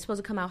 So it's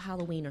supposed to come out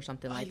Halloween or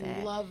something like that.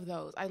 I love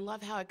those. I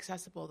love how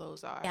accessible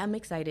those are. Yeah, I'm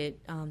excited.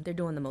 They're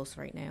doing the most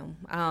right now.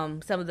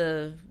 Some of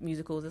the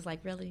musicals, it's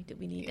like, really? Did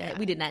we need that?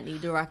 We did not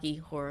need the Rocky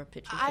Horror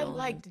Picture Show. I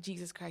liked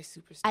Jesus Christ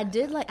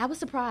Superstar. I was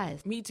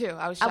surprised. Me too.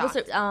 I was shocked.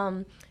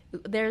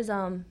 There's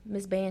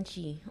Miss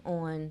Banshee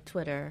on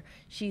Twitter.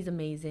 She's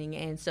amazing,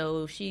 and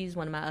so she's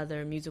one of my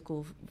other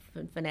musical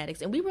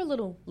fanatics. And we were a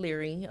little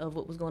leery of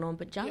what was going on,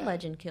 but John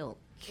Legend killed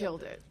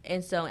it.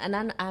 And so,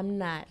 and I'm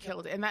not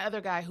killed it. And that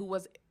other guy who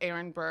was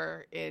Aaron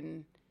Burr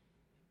in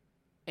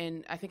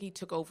I think he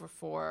took over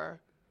for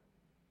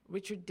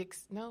Richard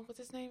Dix. No, what's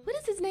his name? What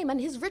is his name?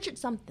 His Richard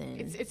something.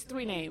 It's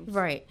 3 names,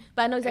 right?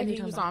 But I know exactly. And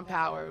he was on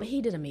Power, but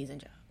he did an amazing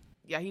job.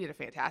 Yeah, he did a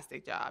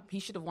fantastic job. He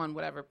should have won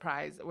whatever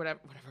prize.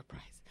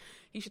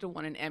 He should have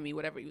won an Emmy,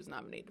 whatever he was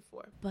nominated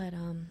for. But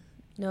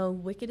no,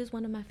 Wicked is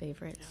one of my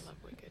favorites. Yeah, I love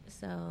Wicked.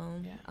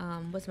 So,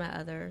 what's my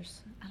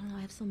others? I don't know.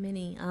 I have so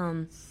many.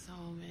 So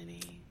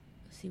many.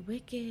 Let's see,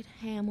 Wicked,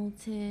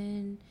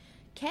 Hamilton,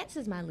 Cats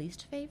is my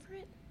least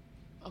favorite.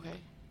 Okay.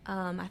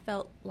 I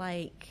felt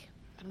like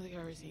I don't think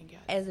I've ever seen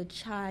Cats. As a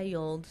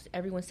child,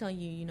 everyone's telling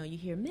you, you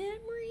hear Memory,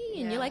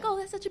 and you're like, oh,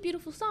 that's such a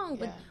beautiful song.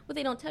 But what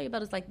they don't tell you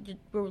about is like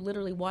we're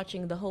literally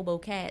watching the hobo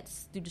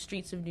cats through the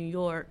streets of New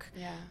York,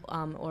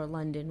 or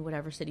London,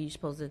 whatever city you're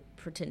supposed to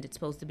pretend it's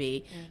supposed to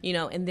be,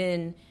 and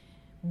then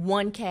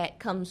one cat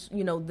comes,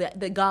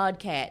 the god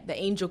cat, the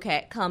angel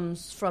cat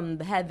comes from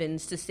the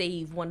heavens to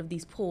save one of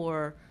these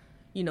poor,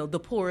 the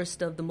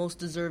poorest of the most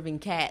deserving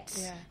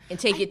cats and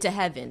take it to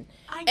heaven.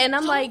 And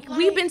I'm like,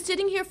 we've been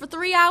sitting here for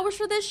 3 hours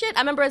for this shit. I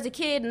remember as a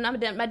kid, and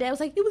my dad was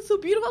like, it was so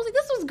beautiful. I was like,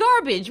 this was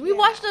garbage. We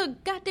watched a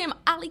goddamn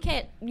Alley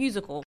Cat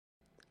musical.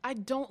 I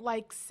don't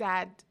like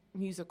sad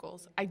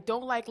musicals. I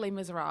don't like Les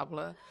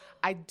Miserables.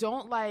 I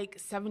don't like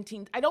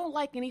 17. I don't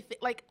like anything.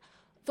 Like,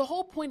 the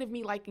whole point of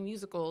me liking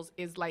musicals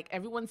is, like,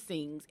 everyone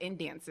sings and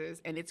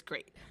dances, and it's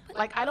great.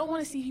 Like, I don't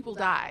want to see people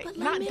die.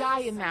 Not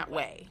die in that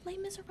way. Les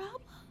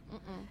Miserables.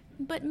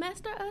 But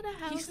Master of the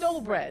House, he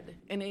stole bread,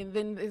 and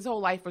then his whole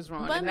life was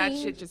ruined, and that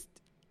shit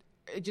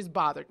just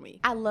bothered me.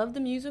 I love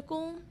the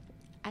musical.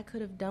 I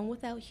could have done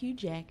without Hugh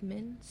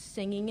Jackman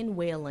singing and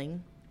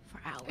wailing for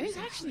hours. And it's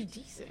actually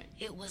decent.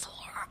 It was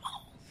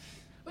horrible.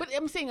 But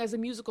I'm saying, as a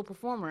musical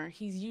performer,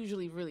 he's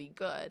usually really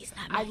good.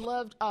 I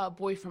loved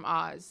Boy from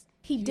Oz.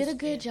 He did a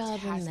good job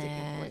in that.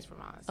 In Boys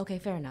from Oz. Okay,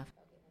 fair enough.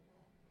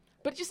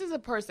 But just as a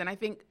person, I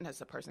think, not as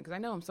a person, because I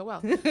know him so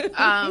well.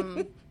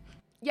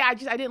 Yeah, I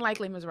didn't like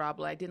Les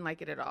Miserables. I didn't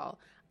like it at all.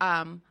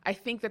 I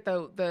think that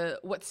the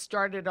what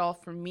started it all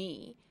for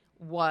me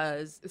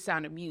was The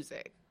Sound of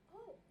Music.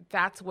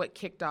 That's what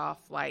kicked off,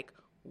 like,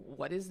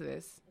 what is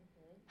this?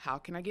 How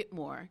can I get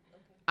more?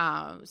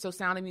 So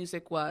Sound of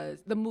Music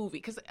was the movie,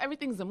 because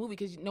everything's a movie,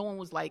 because no one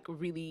was, like,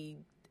 really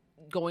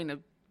going to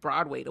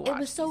Broadway to watch. It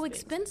was so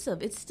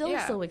expensive. It's still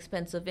so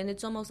expensive, and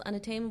it's almost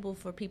unattainable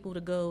for people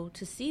to go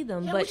to see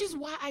them. Yeah, which is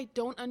why I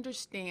don't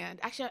understand.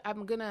 Actually,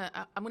 I'm gonna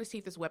see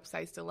if this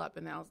website's still up,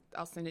 and then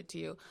I'll send it to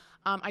you.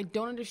 I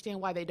don't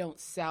understand why they don't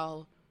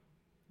sell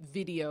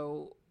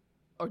video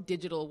or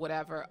digital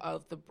whatever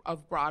of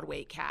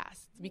Broadway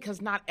casts,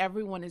 because not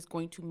everyone is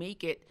going to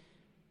make it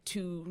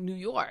to New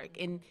York,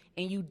 and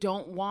you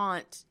don't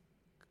want.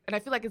 And I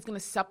feel like it's going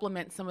to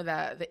supplement some of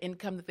the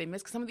income that they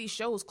miss, because some of these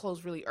shows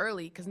close really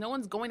early because no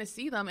one's going to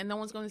see them, and no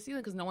one's going to see them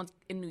because no one's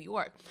in New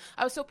York.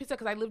 I was so pissed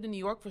because I lived in New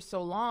York for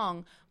so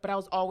long, but I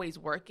was always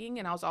working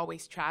and I was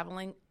always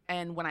traveling.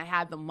 And when I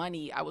had the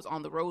money, I was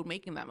on the road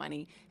making that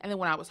money. And then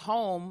when I was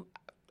home,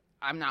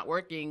 I'm not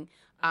working.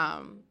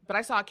 But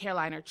I saw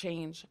Carolina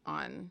Change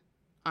on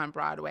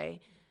Broadway.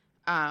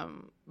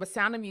 But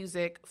Sound of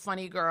Music,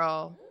 Funny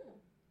Girl,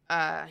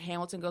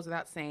 Hamilton Goes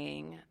Without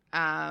Saying.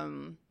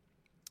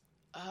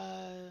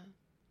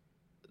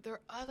 There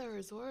are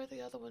others. What are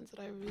the other ones that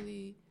I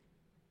really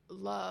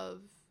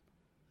love?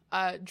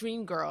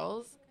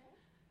 Dreamgirls.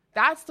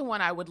 That's the one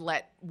I would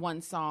let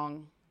one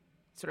song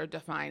sort of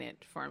define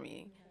it for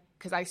me.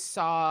 Because I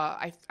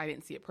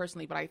didn't see it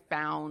personally, but I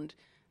found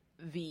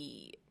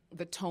the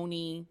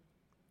Tony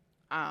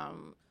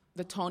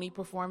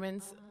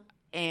performance,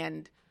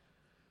 and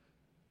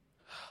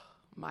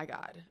my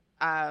God.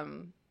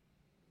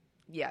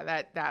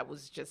 Yeah, that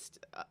was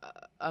just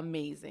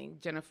amazing.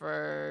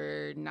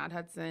 Jennifer, not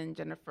Hudson,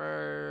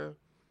 Jennifer,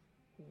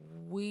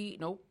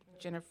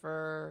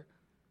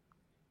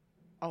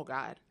 oh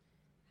God.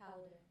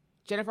 Holiday.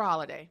 Jennifer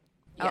Holiday.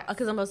 Because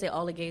yes. I'm about to say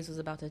all the gays was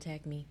about to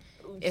attack me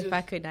if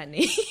I could not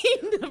name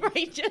the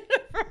right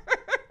Jennifer.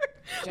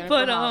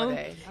 Jennifer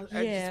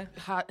Holiday.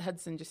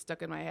 Hudson just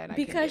stuck in my head.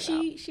 Because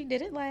she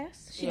did it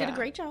last. She did a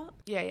great job.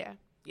 Yeah.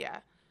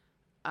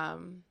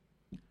 I'm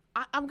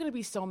going to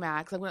be so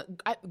mad because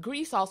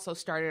Grease also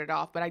started it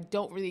off, but I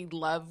don't really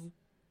love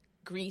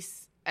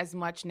Grease as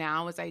much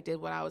now as I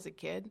did when I was a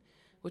kid,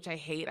 which I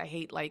hate. I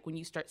hate, like, when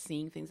you start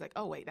seeing things like,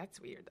 oh, wait,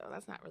 that's weird, though.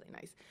 That's not really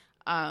nice.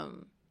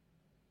 I'm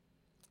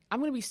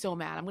going to be so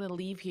mad. I'm going to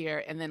leave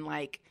here, and then,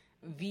 like,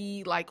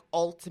 the, like,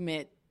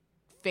 ultimate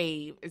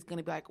fave is going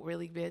to be like,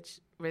 really,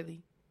 bitch?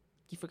 Really?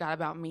 You forgot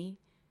about me?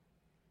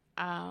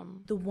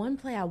 The one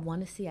play I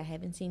want to see I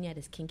haven't seen yet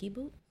is Kinky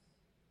Boots.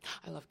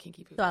 I love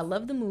Kinky Boots. So I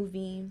love the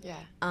movie. Yeah.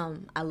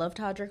 I love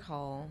Todrick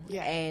Hall.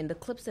 Yeah. And the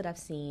clips that I've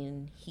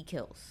seen, he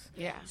kills.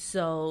 Yeah.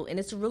 So, and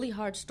it's a really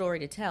hard story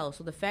to tell.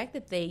 So the fact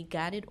that they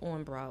got it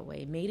on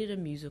Broadway, made it a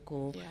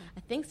musical. Yeah.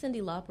 I think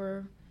Cyndi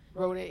Lauper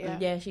wrote it. Yeah.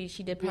 Yeah,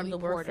 she did part of the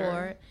work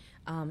for it.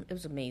 It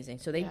was amazing.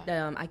 So they,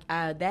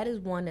 that is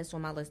one that's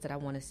on my list that I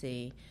want to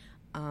see.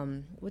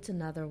 What's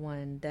another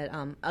one that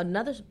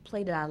another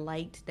play that I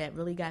liked that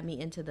really got me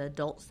into the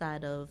adult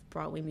side of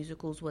Broadway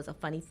musicals was A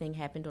Funny Thing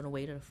Happened on the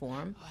Way to the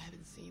Forum. Oh, I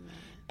haven't seen that.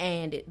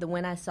 And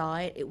when I saw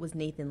it, it was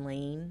Nathan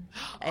Lane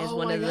as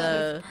one of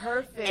the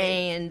perfect.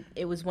 And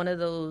it was one of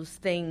those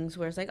things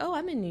where it's like, oh,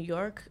 I'm in New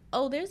York.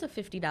 Oh, there's a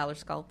 $50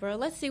 sculpture.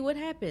 Let's see what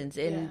happens.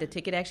 And the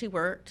ticket actually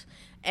worked,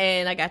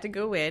 and I got to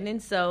go in, and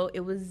so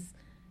it was.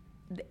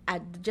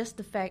 I just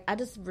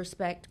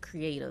respect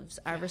creatives.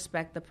 I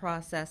respect the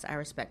process. I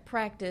respect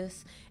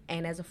practice.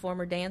 And as a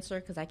former dancer,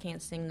 because I can't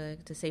sing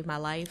to save my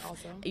life,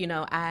 also.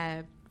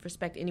 I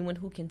respect anyone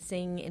who can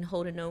sing and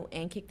hold a note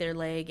and kick their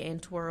leg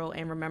and twirl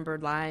and remember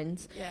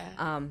lines. Yeah.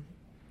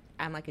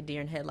 I'm like a deer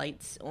in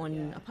headlights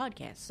on a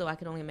podcast, so I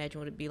can only imagine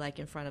what it'd be like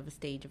in front of a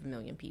stage of 1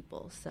 million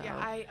people. So yeah,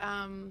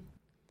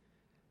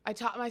 I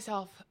taught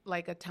myself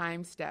like a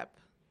time step,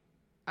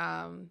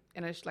 and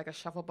like a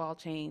shuffle ball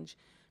change.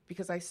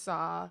 Because I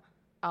saw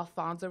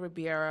Alfonso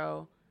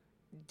Ribeiro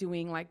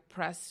doing like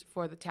press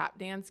for the Tap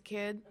Dance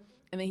Kid,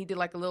 and then he did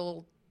like a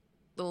little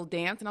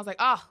dance, and I was like,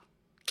 oh,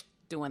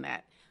 doing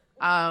that.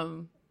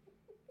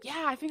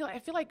 Yeah, I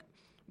feel like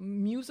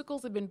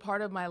musicals have been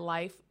part of my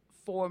life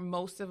for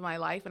most of my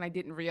life, and I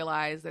didn't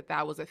realize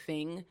that was a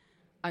thing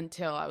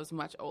until I was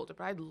much older.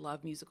 But I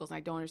love musicals, and I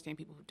don't understand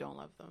people who don't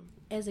love them.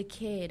 As a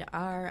kid,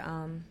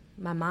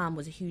 my mom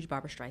was a huge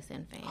Barbra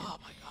Streisand fan. Oh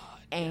my God!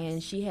 And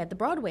yes. She had the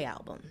Broadway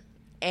album,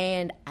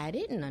 and I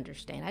didn't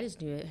understand. I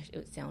just knew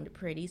it sounded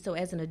pretty. So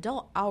as an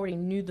adult, I already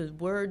knew the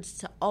words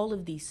to all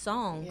of these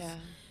songs. Yeah.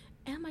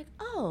 And I'm like,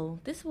 oh,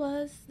 this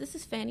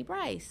is Fanny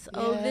Brice. Yeah.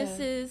 Oh,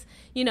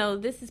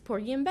 this is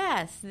Porgy and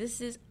Bess.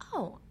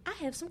 I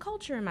have some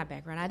culture in my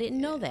background. I didn't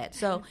know that.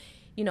 So,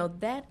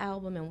 that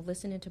album and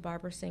listening to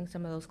Barbra sing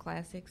some of those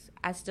classics,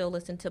 I still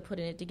listen to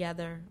Putting It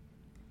Together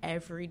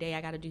every day.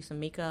 I got to do some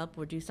makeup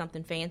or do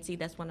something fancy.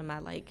 That's one of my,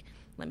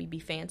 let me be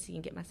fancy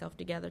and get myself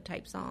together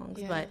type songs.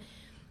 Yeah. But,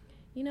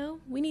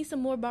 we need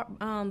some more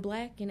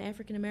Black and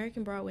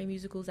African-American Broadway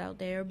musicals out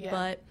there. Yeah.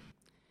 But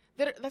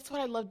that's what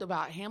I loved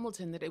about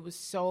Hamilton, that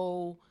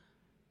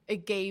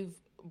it gave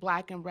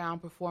Black and brown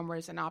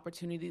performers an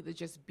opportunity to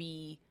just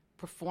be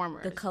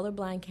performers. The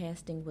colorblind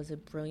casting was a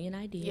brilliant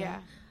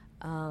idea.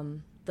 Yeah.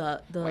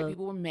 The white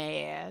people were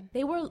mad.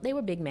 They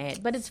were big mad,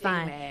 but it's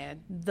fine.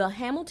 Mad. The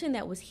Hamilton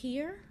that was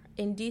here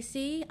in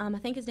DC, I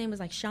think his name was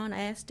like Sean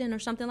Astin or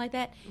something like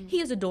that. Mm-hmm. He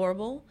is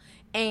adorable,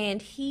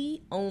 and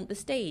he owned the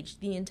stage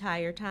the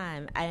entire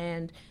time.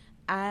 And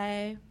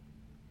I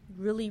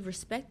really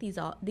respect these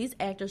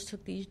actors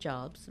took these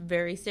jobs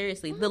very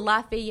seriously. Mm-hmm. The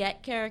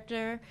Lafayette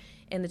character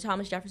and the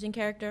Thomas Jefferson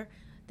character,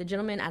 the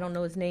gentleman, I don't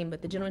know his name,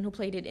 but the gentleman who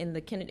played it in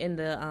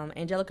the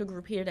Angelica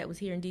group here that was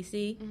here in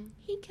D.C., mm-hmm.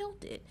 he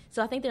killed it.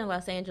 So I think they're in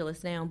Los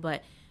Angeles now,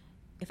 but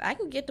if I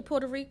could get to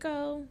Puerto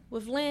Rico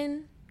with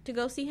Lynn to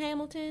go see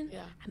Hamilton,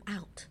 yeah. I'm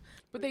out.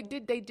 But they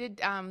did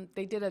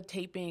a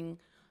taping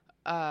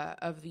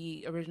of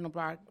the original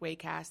Broadway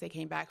cast. They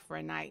came back for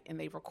a night and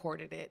they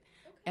recorded it.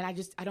 And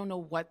I don't know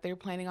what they're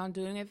planning on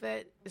doing with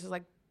it. This is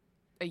like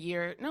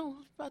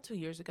about 2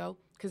 years ago.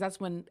 Because that's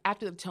when,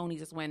 after the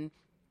Tonys, is when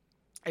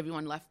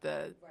everyone left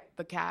the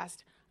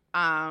cast.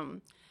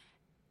 And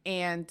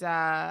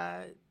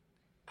I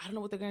don't know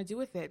what they're going to do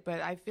with it.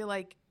 But I feel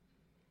like,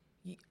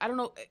 I don't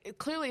know,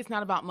 clearly it's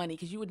not about money,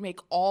 because you would make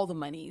all the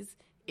monies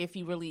if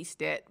you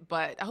released it.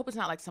 But I hope it's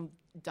not like some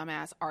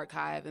dumbass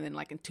archive and then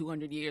like in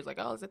 200 years, like,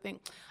 oh, it's a thing.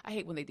 I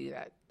hate when they do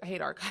that. I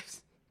hate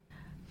archives.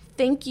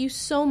 Thank you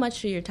so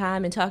much for your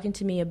time and talking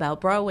to me about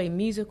Broadway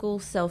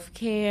musicals,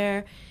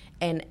 self-care,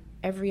 and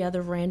every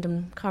other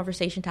random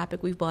conversation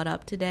topic we've brought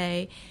up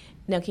today.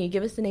 Now, can you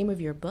give us the name of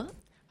your book?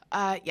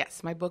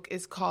 Yes, my book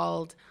is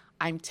called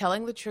I'm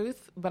Telling the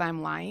Truth, But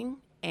I'm Lying,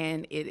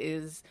 and it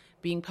is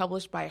being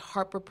published by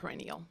Harper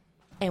Perennial.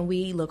 And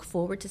we look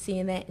forward to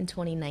seeing that in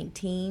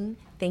 2019.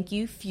 Thank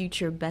you,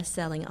 future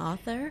best-selling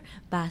author,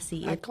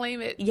 Basi. I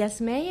claim it.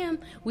 Yes, ma'am.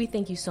 We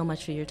thank you so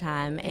much for your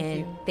time,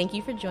 and thank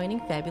you for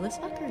joining Fabulous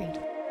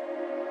Fuckery.